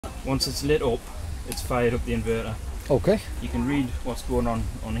Once it's lit up, it's fired up the inverter. Okay. You can read what's going on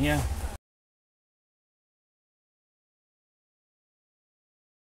here.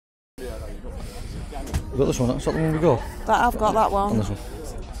 You got this one? Is that the one we got? I've got that one. And this one?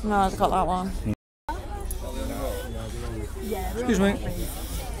 No, I've got that one. Excuse me.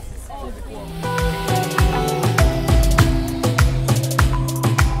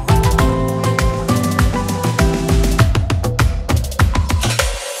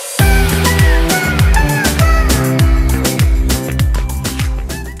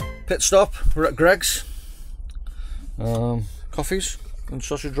 Pit stop, we're at Greg's. Coffees and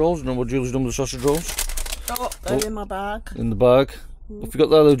sausage rolls. I don't know what Jules done with the sausage rolls. Oh, they're in my bag. In the bag. What have you got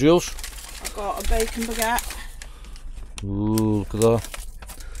there though, Jules? I've got a bacon baguette. Ooh, look at that.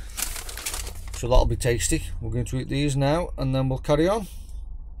 So that'll be tasty. We're going to eat these now and then we'll carry on.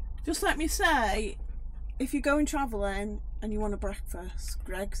 Just let me say, if you're going travelling and you want a breakfast,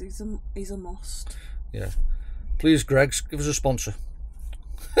 Greg's is a must. Yeah. Please, Greg's, give us a sponsor.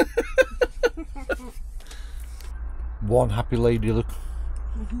 One happy lady, look,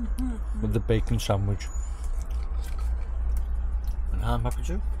 with the bacon sandwich. And I'm happy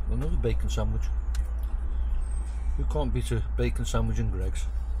too. Another bacon sandwich. You can't beat a bacon sandwich in Greg's.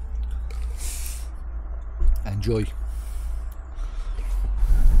 Enjoy.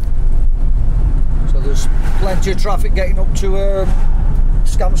 So there's plenty of traffic getting up to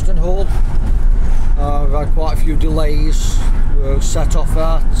Scampston Hall. We've had quite a few delays. We're set off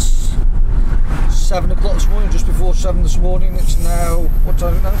at 7 o'clock this morning, just before 7 this morning. It's now, what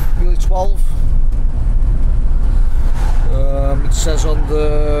time is it now? Nearly 12. It says on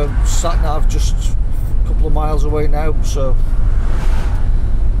the sat nav just a couple of miles away now, so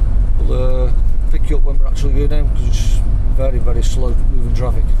we'll pick you up when we're actually going down, because it's very, very slow moving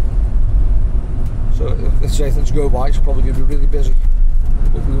traffic. So if there's anything to go by, it's probably going to be really busy,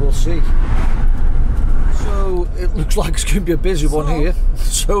 but we will see. So it looks like it's going to be a busy one here.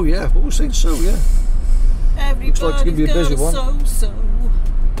 So yeah, what we're saying, so yeah. Looks like it's going to be a busy one. So.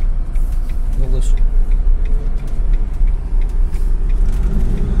 All this.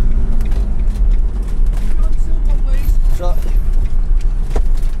 So,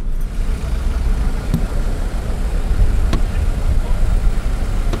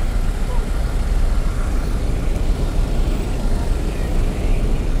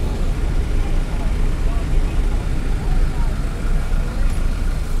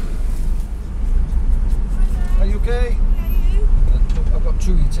 are you okay? Yeah, you? I've got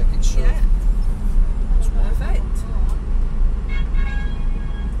 2 e-tickets, so. Yeah. That's perfect.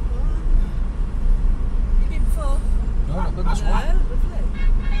 You been before? No, not been this No, one. lovely.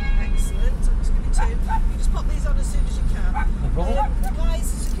 Excellent. I'm just going to give you 2. You just pop these on as soon as you can. No problem. The guys,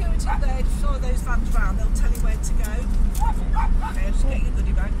 the security up there, just follow those vans round, they'll tell you where to go. Okay, I'll just get your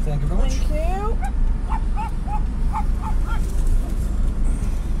goodie bag. Thank you very much. Thank you.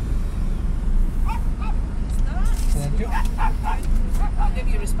 Thank you. I'll give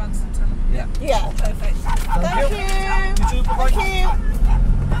you a response and tell them. Yeah. Yeah, perfect. Thank you. You too, bye-bye.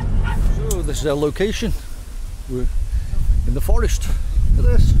 Thank you. So this is our location. We're in the forest. Look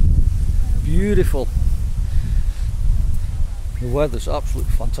at this. Beautiful. The weather's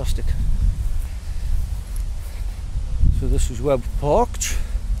absolutely fantastic. So this is where we're parked.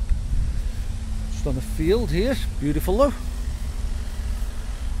 Just on a field here. Beautiful though.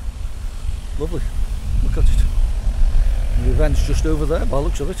 Lovely. Look at it. And the event's just over there by the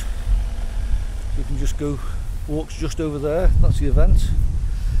looks of it. You can just go, walks just over there. That's the event.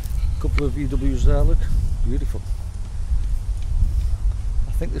 A couple of VWs there, look. Beautiful.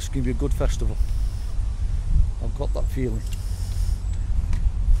 I think this is going to be a good festival. I've got that feeling.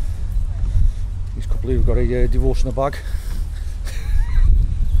 These couple here have got a divorce in a bag.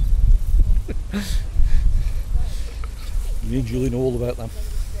 Me and Julie know all about them.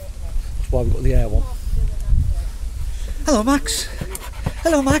 That's why we've got the air one. Hello Max.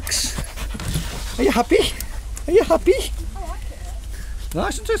 Hello Max. Are you happy? Are you happy? I like it.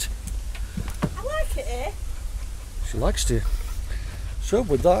 Nice, isn't it? I like it here. She likes to. So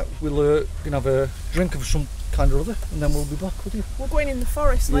with that, we'll gonna have a drink of some kind or other, and then we'll be back with you. We're going in the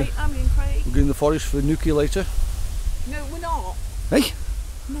forest late, I'm in Craig. We're going in the forest for Nuki later. No, we're not. Hey?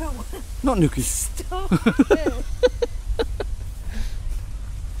 No. Not Nuki. Stop.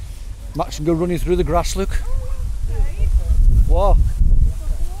 Max can go running through the grass, look. Okay. Wow.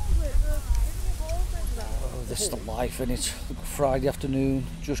 Oh, this is the life, innit? Look, Friday afternoon,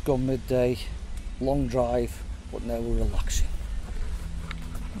 just gone midday, long drive, but now we're relaxing.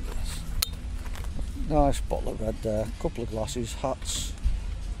 Look at this. Nice bottle of red there, couple of glasses, hats,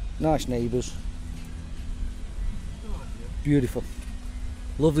 nice neighbours. Beautiful.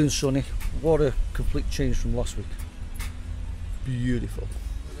 Lovely and sunny. What a complete change from last week. Beautiful.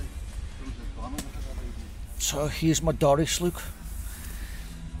 So here's my Doris, Luke.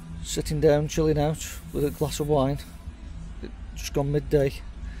 Sitting down, chilling out with a glass of wine. It's just gone midday.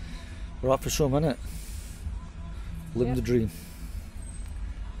 We're out for some, innit? Living the dream.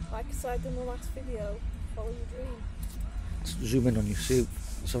 Like I said in the last video, follow your dream. Let's zoom in on you, see,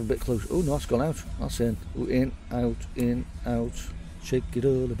 let's have a bit close. Oh no, it's gone out. That's in. Oh, in, out. Shake it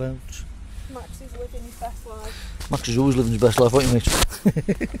all about. Max is living his best life. Max is always living his best life, aren't you,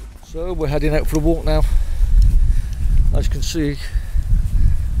 mate? So we're heading out for a walk now. As you can see,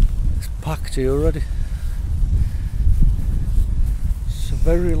 it's packed here already. It's a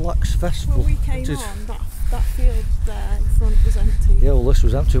very relaxed festival. When we came on, that field there in front was empty. Yeah, well, this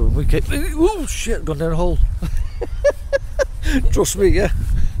was empty when we came. Oh shit, gone down a hole. Trust me, yeah.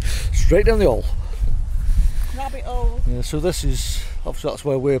 Straight down the hole. Rabbit hole. Yeah, so this is, obviously that's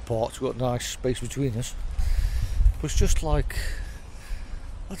where we're parked. We've got a nice space between us. But it's just like,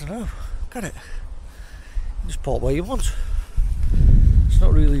 I don't know, get it? You just park where you want. It's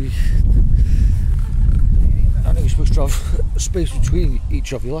not really, I know you're supposed to have space between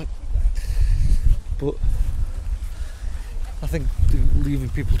each of you, like. But I think leaving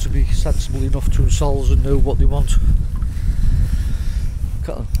people to be sensible enough to themselves and know what they want.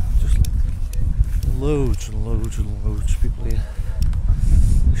 Just loads and loads and loads of people here.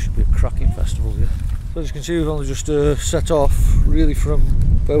 This should be a cracking festival here. So as you can see, we've only just set off really from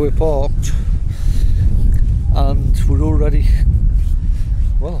where we're parked, and we're already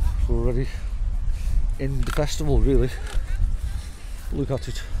in the festival really. Look at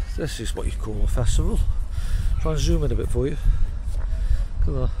it. This is what you call a festival. Try and zoom in a bit for you.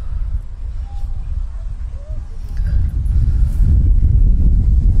 Look at that.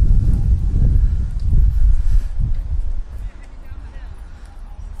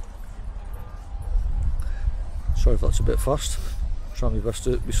 Sorry if that's a bit fast. Try my best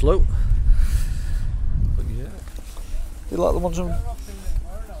to be slow. But yeah. You like the ones on? Look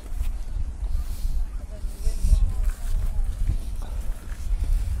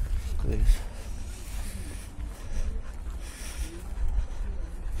at these.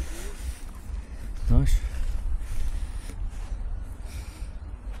 Nice.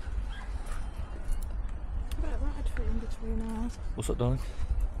 I bet that'd fit in between ours. What's that, darling?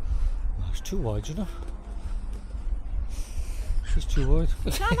 Oh, it's too wide, you know. It's too wide.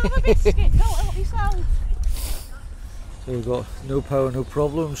 Can't have a biscuit, don't help yourself. So we've got no power, no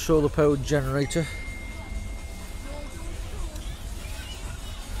problem, solar powered generator.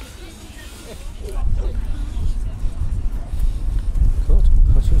 God,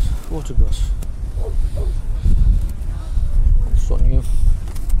 that's us, water gas. What's on you?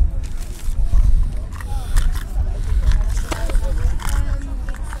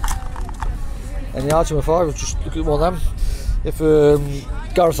 And the item if I was just look at one of them. If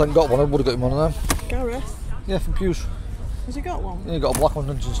Gareth hadn't got one, I would have got him one of them. Gareth? Yeah, from Pew's. Has he got one? Yeah, he got a black one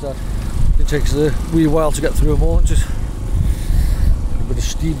instead. It takes a wee while to get through them all, doesn't it? A bit of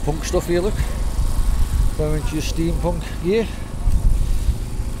steampunk stuff here, look. Go into your steampunk gear.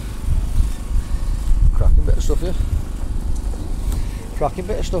 Cracking bit of stuff here. Cracking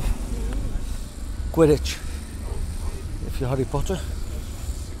bit of stuff. Quidditch. If you're Harry Potter.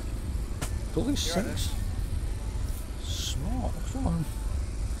 All these sinks. Smart. Come on.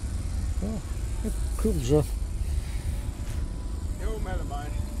 Oh, cool, sir.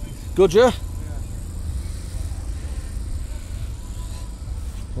 Good, yeah?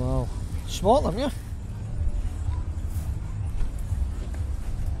 Wow. Smart, them, yeah?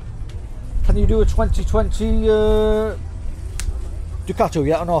 Can you do a 2020 Ducato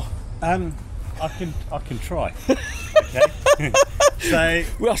yet or not? I can try. Okay. So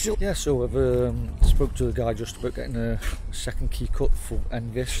we actually, yeah. So I've spoke to the guy just about getting a second key cut for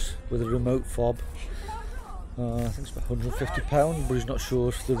Enfys with a remote fob. I think it's about £150, but he's not sure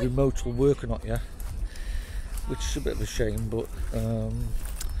if the remote will work or not yet, which is a bit of a shame. But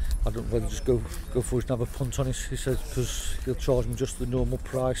I don't know whether just go for it and have a punt on it. He said because he'll charge me just the normal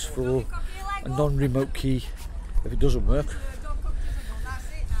price for a non-remote key if it doesn't work.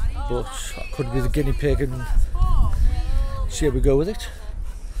 But I could be the guinea pig and see how we go with it.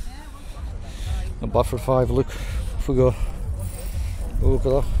 Not bad for a £5. Look, if we go. Oh, look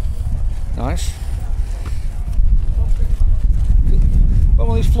at that. Nice. One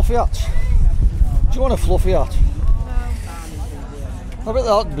of these fluffy hats. Do you want a fluffy hat? I bet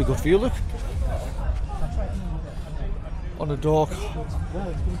that would be good for you, look. On a dark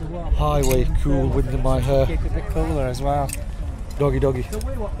highway, cool wind in my hair. keep it a bit cooler as well. Doggy.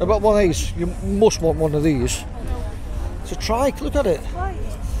 About one of these. You must want one of these It's a trike, look at it. Right.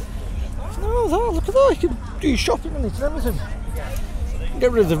 No, that, look at that. You can do your shopping in it and everything. You can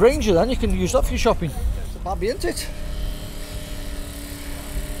get rid of the Ranger then, you can use that for your shopping. It's a babby, isn't it?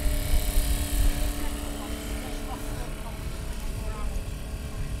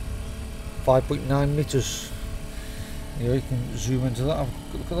 .9 metres. Yeah, you can zoom into that. Have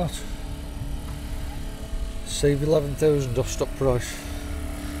a look at that. Save 11,000 off stock price.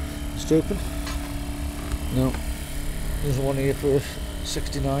 Is it open? No. There's one here for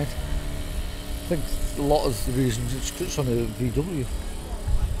 69. I think a lot of the reasons it's on a VW.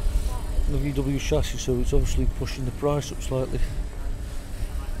 The VW chassis, so it's obviously pushing the price up slightly.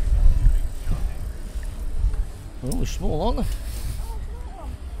 Oh, they're small, aren't they?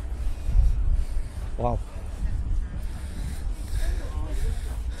 Wow.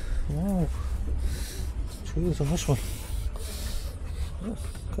 Wow. Cheers on this one. Oh, look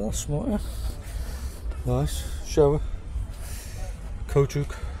at that smart, yeah. Nice. Shower. Coat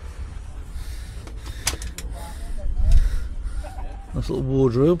hook. Nice little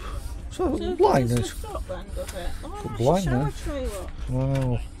wardrobe. So blind this. Blind shower there. tray, look.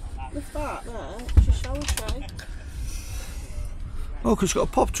 Wow. Lift that there. It's your shower tray. Oh, because it's got a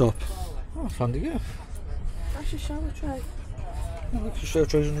pop top. Oh, that's handy, yeah. That's your shower tray. Oh, look, the shower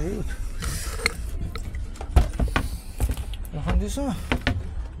tray's under here. How handy is that?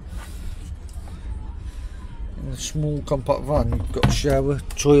 In a small compact van, you've got a shower,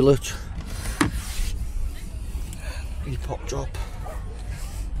 toilet, your pop top.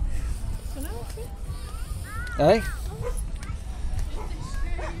 Hey?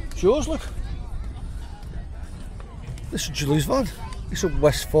 It's yours, look. This is Julie's van. It's a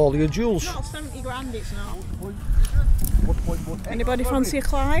Westphalia Jules. Not 70 grand, it's not. Anybody fancy a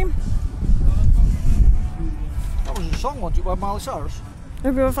climb? That was a song, wasn't it, by Miley Cyrus?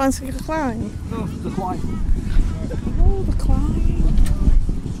 Everyone fancy a climb? No, the climb. Oh, the climb.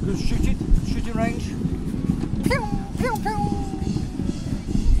 Good shooting range. Pew, pew, pew.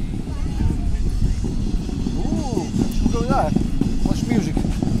 Ooh, should we go there? What's music?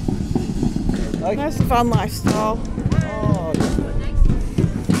 Hey? There's the Vanlife stall. Oh,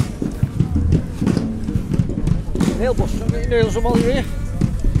 nail buster, get your nails on while you're here.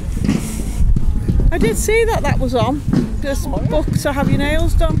 I did see that was on. Just book to have your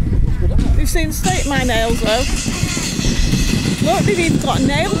nails done. You've seen the state of my nails though. Look, they've even got a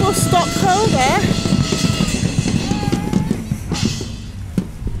nail bus stock there.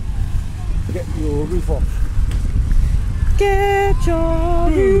 Get your roof off. Get your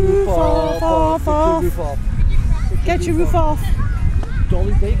roof off. Get your roof off.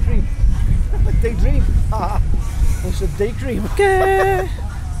 Dolly Daydream. Daydream. It's a daydream. Get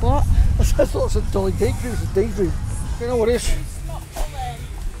what? I thought it said Dolly Daydream. It's a daydream. You know what it is?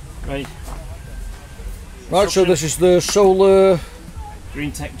 Right. Right, so this is the solar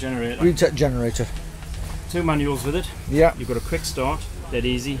Green Tech generator. Green Tech generator. 2 manuals with it. Yeah. You've got a quick start, dead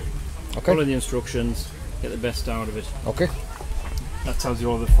easy. Okay. Follow the instructions, get the best out of it. Okay. That tells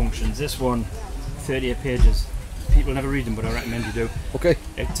you all the functions. This one, 38 pages. People never read them, but I recommend you do. Okay.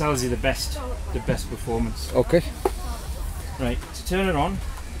 It tells you the best performance. Okay. Right, to turn it on,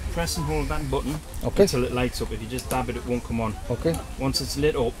 press and hold that button Okay. until it lights up. If you just dab it, it won't come on. Okay. Once it's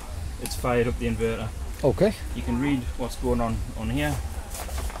lit up, it's fired up the inverter. Okay. You can read what's going on here.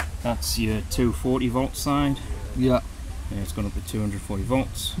 That's your 240 volt side. Yeah. It's gone up to 240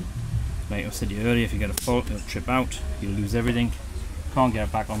 volts. Like I said to you earlier, if you get a fault, it'll trip out. You'll lose everything. Can't get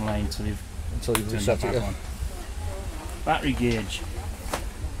it back online until you've turned reset it back on. Battery gauge.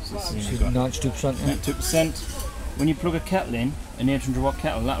 So this is 92%. Yeah. 92%. When you plug a kettle in, an 800 watt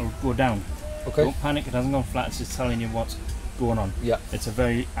kettle, that'll go down. Okay. Don't panic, it hasn't gone flat, it's just telling you what's going on. Yeah. It's a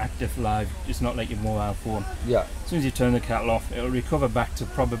very active live, it's not like your mobile phone. Yeah. As soon as you turn the kettle off, it'll recover back to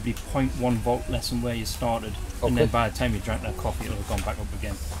probably 0.1 volt less than where you started. Okay. And then by the time you drank that coffee, it'll have gone back up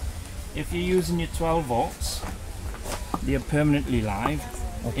again. If you're using your 12 volts, they're permanently live,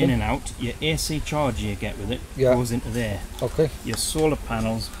 Okay. in and out. Your AC charger you get with it goes into there. Okay. Your solar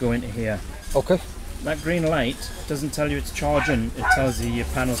panels go into here. Okay. That green light doesn't tell you it's charging, it tells you your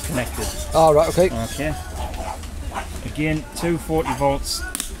panel's connected. All right. Okay. Okay. Again, 240 volts,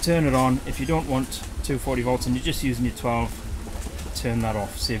 turn it on. If you don't want 240 volts and you're just using your 12, turn that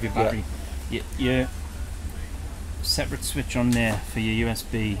off, save your battery. Your separate switch on there for your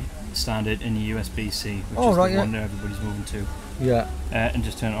USB standard and your USB-C, which is the one that everybody's moving to. Yeah. And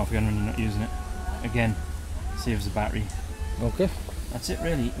just turn it off again when you're not using it. Again, saves the battery. Okay. That's it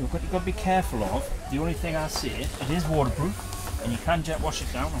really. You've got to be careful of. The only thing I say, it is waterproof and you can jet wash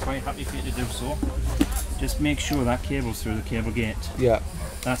it down. I'm quite happy for you to do so. Just make sure that cable's through the cable gate. Yeah.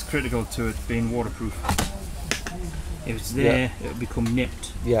 That's critical to it being waterproof. If it's there, it'll become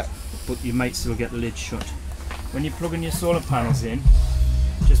nipped. Yeah. But you might still get the lid shut. When you're plugging your solar panels in,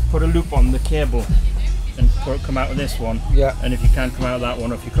 just put a loop on the cable and come out of this one. Yeah. And if you can't come out of that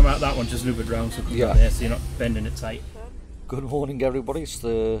one, or if you come out of that one, just loop it round so it comes out there, so you're not bending it tight. Good morning, everybody. It's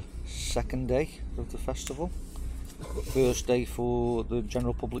the second day of the festival. First day for the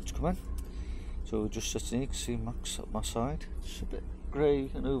general public to come in. So we're just sitting here. You can see Max at my side. It's a bit grey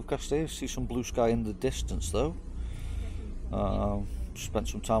and overcast here. See some blue sky in the distance though. Spent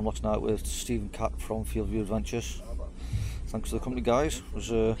some time last night with Steve and Kat from Vanlife Adventures. Thanks to the company, guys. It was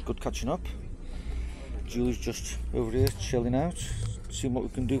good catching up. Julie's just over here chilling out, seeing what we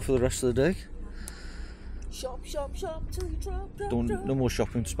can do for the rest of the day. Shop, shop, shop till you drop. No more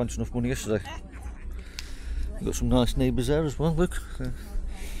shopping, spent enough money yesterday. We've got some nice neighbours there as well, look.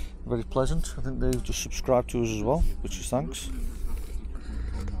 Very pleasant. I think they've just subscribed to us as well, which is thanks.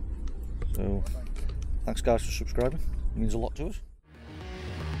 So, thanks guys for subscribing. It means a lot to us.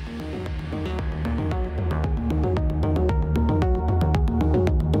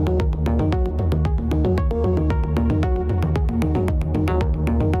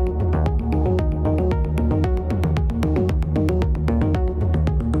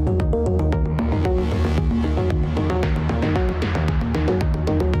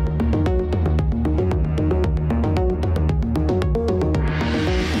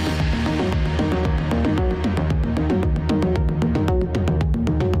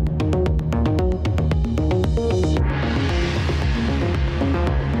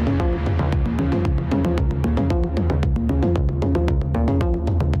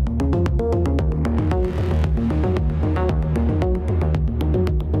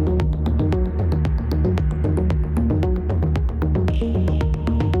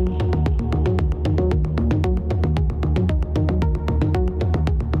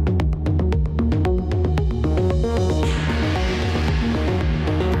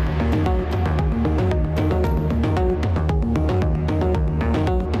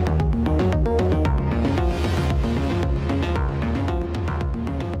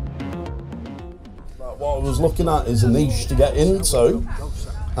 Looking at is a niche to get into,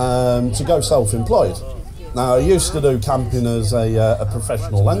 to go self-employed. Now I used to do camping as a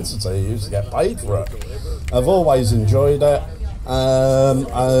professional entity. I used to get paid for it. I've always enjoyed it,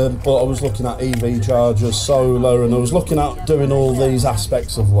 but I was looking at EV chargers, solar, and I was looking at doing all these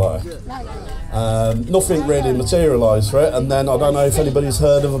aspects of work. Nothing really materialised for it, and then I don't know if anybody's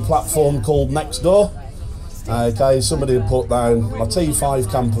heard of a platform called Nextdoor. Okay, somebody had put down my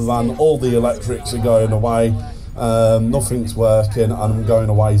T5 camper van, all the electrics are going away, nothing's working, and I'm going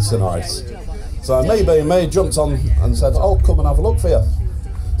away tonight. So me being me, jumped on and said, I'll come and have a look for you.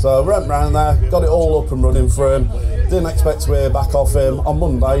 So I went round there, got it all up and running for him, didn't expect to hear back off him. On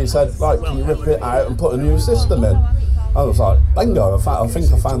Monday he said, right, can you rip it out and put a new system in? I was like, bingo, I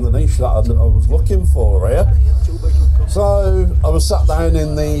think I found the niche that I was looking for here. So I was sat down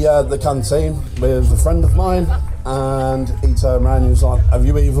in the canteen with a friend of mine, and he turned around and he was like, have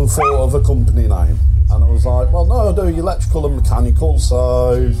you even thought of a company name? And I was like, well no, I do electrical and mechanical,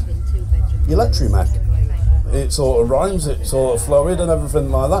 so Electrimech. It sort of rhymes, it's sort of fluid and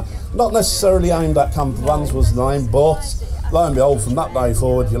everything like that. Not necessarily aimed at camper vans was the name, but lo and behold, from that day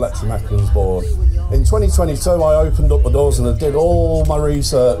forward, Electrimech was born. In 2022, I opened up the doors and I did all my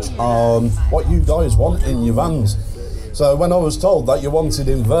research on what you guys want in your vans. So when I was told that you wanted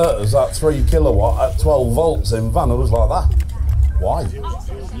inverters at 3 kilowatt at 12 volts in van, I was like, why?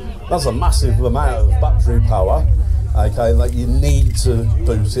 That's a massive amount of battery power, okay, that you need to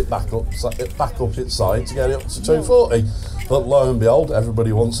boost it back up its side to get it up to 240. But lo and behold,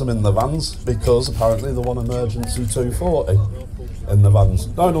 everybody wants them in the vans because apparently they want emergency 240 in the vans.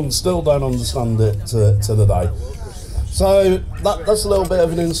 Still don't understand it to the day. So that's a little bit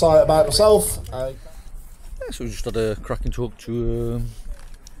of an insight about myself. So we just had a cracking talk to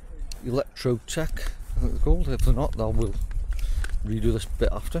Electrotech, I think they're called. If they're not, we'll redo this bit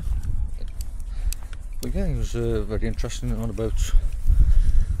after. But yeah, it was very interesting on about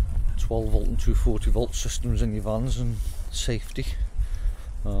 12 volt and 240 volt systems in your vans and safety.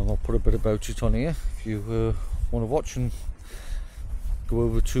 I'll put a bit about it on here if you want to watch, and go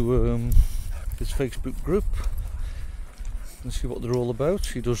over to his Facebook group and see what they're all about.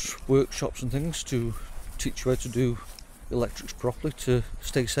 He does workshops and things to teach you how to do electrics properly to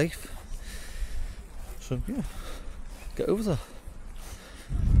stay safe. So yeah, get over there.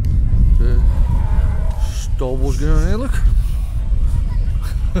 Star Wars going on here, look.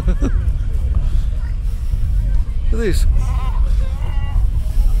 Look at these.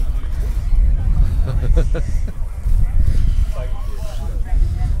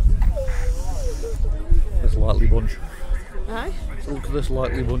 There's a likely bunch. Aye. Look at this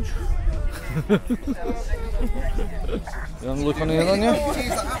likely bunch. You have a look on here then, yeah?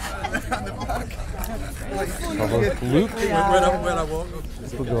 Have a look.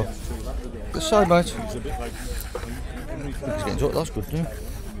 Good go. This side, mate. He's getting to it, that's good, yeah.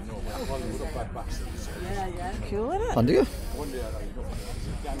 Cool, isn't it? Handy, yeah?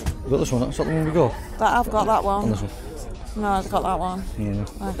 You got this one, is that the one we got? That, I've got that one. And this one? No, I've got that one. Yeah.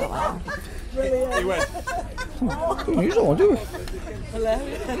 I've got that one. Don't use that one, do we?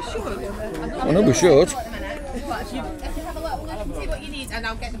 I know we should. If you have a look, I can see what you need and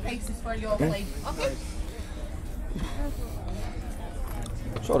I'll get the prices for your plate. Okay.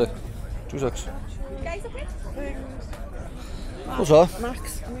 Sorry. 2 secs. Guys, okay? What's that?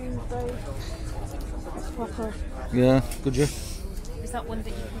 Max, I mean, they... It's proper. Yeah, good, yeah. Is that one that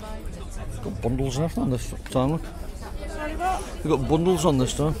you can buy? Got bundles and everything on this time, look. Sorry, what? We've got bundles on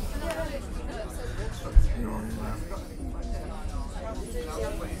this time.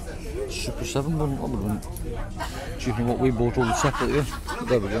 Super 7 bundle, that would have been cheaper than what we bought all separately, yeah.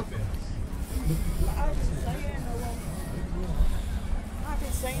 There we go. I've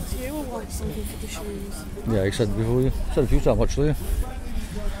been saying to you I want something for the shoes. Yeah, you said before, you said a few times actually, yeah.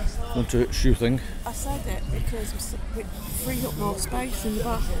 Want a shoe thing? I said it because we free up more space in the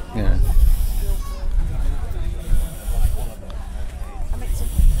back. Yeah. I mean, it's a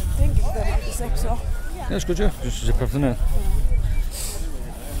thing, it's going to get the zips off. Yeah, it's good, yeah. Just zip everything in.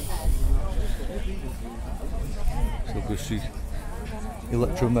 So go see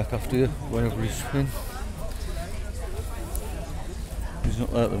Electromech after you, whenever he's in. He's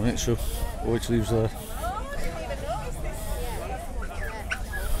not there at the minute, so I'll wait till he's there.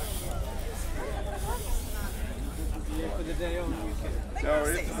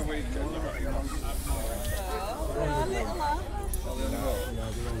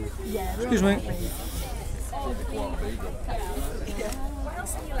 Excuse me.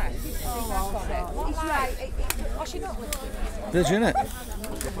 Did you, innit?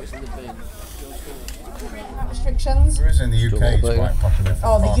 Restrictions? There is in the UK, it's quite popular.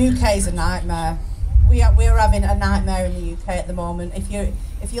 Oh, the UK is a nightmare. We're having a nightmare in the UK at the moment. If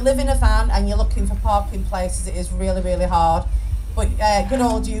you live in a van and you're looking for parking places, it is really, really hard. But good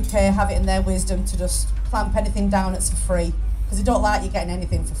old UK have it in their wisdom to just clamp anything down that's for free, because they don't like you getting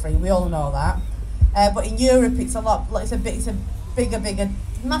anything for free. We all know that. But in Europe, it's a bigger,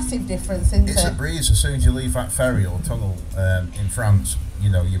 massive difference, isn't it? It's a breeze as soon as you leave that ferry or tunnel in France. You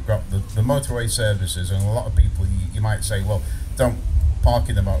know, you've got the motorway services, and a lot of people, you might say, well, don't park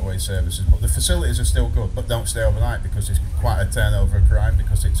in the motorway services, but the facilities are still good, but don't stay overnight because it's quite a turnover of crime,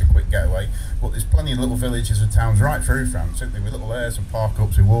 because it's a quick getaway. But there's plenty of little villages and towns right through France, isn't there, with little airs and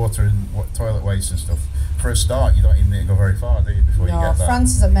park-ups with water and toilet waste and stuff. For a start, you don't even need to go very far, do you, before you get there?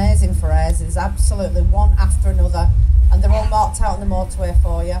 France is amazing for airs. There's absolutely one after another, and they're all marked out on the motorway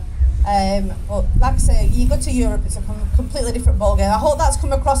for you. But like I say, you go to Europe, it's a completely different ballgame. I hope that's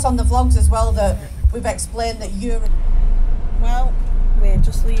come across on the vlogs as well, that we've explained that Europe... Well, we're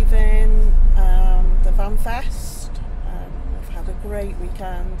just leaving the Vanlife Fest. We've had a great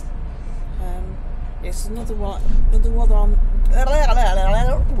weekend. It's another one on...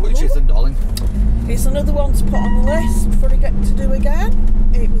 What do you think, darling? It's another one to put on the list for to get to do again.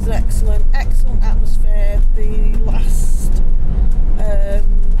 It was excellent atmosphere. The last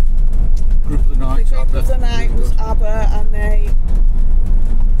Group of the night. the group of the night was ABBA, and they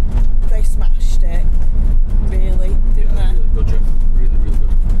smashed it, really, didn't they? Really good, yeah. Really, really good.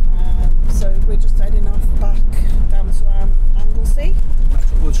 So we're just heading off back down to Anglesey. Met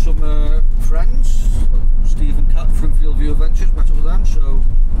up with some friends, Steve and Kat from Fieldview Adventures, met up with them, so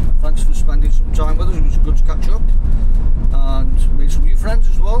thanks for spending some time with us. It was good to catch up, and made some new friends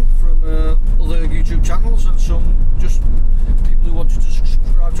as well from other YouTube channels and so